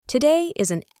Today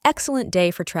is an excellent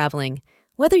day for traveling,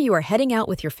 whether you are heading out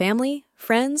with your family,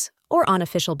 friends, or on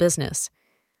official business.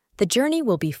 The journey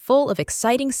will be full of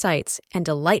exciting sights and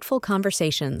delightful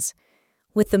conversations.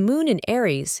 With the moon in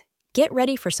Aries, get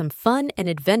ready for some fun and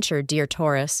adventure, dear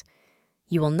Taurus.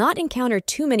 You will not encounter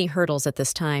too many hurdles at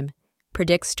this time,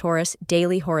 predicts Taurus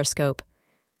Daily Horoscope.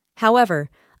 However,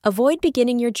 avoid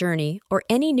beginning your journey or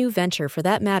any new venture for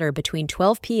that matter between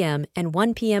 12 p.m. and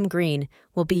 1 p.m. green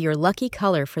will be your lucky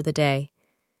color for the day.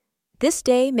 This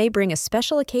day may bring a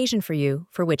special occasion for you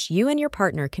for which you and your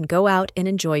partner can go out and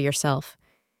enjoy yourself.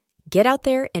 Get out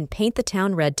there and paint the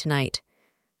town red tonight.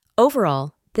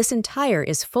 Overall, this entire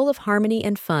is full of harmony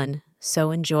and fun,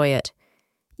 so enjoy it.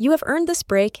 You have earned this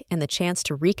break and the chance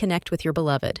to reconnect with your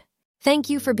beloved. Thank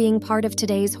you for being part of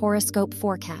today's horoscope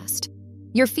forecast.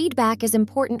 Your feedback is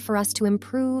important for us to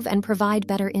improve and provide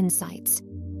better insights.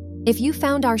 If you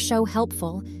found our show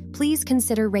helpful, please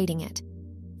consider rating it.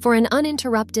 For an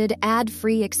uninterrupted,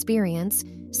 ad-free experience,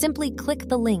 simply click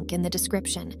the link in the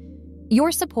description.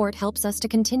 Your support helps us to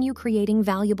continue creating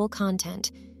valuable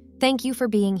content. Thank you for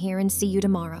being here and see you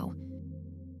tomorrow.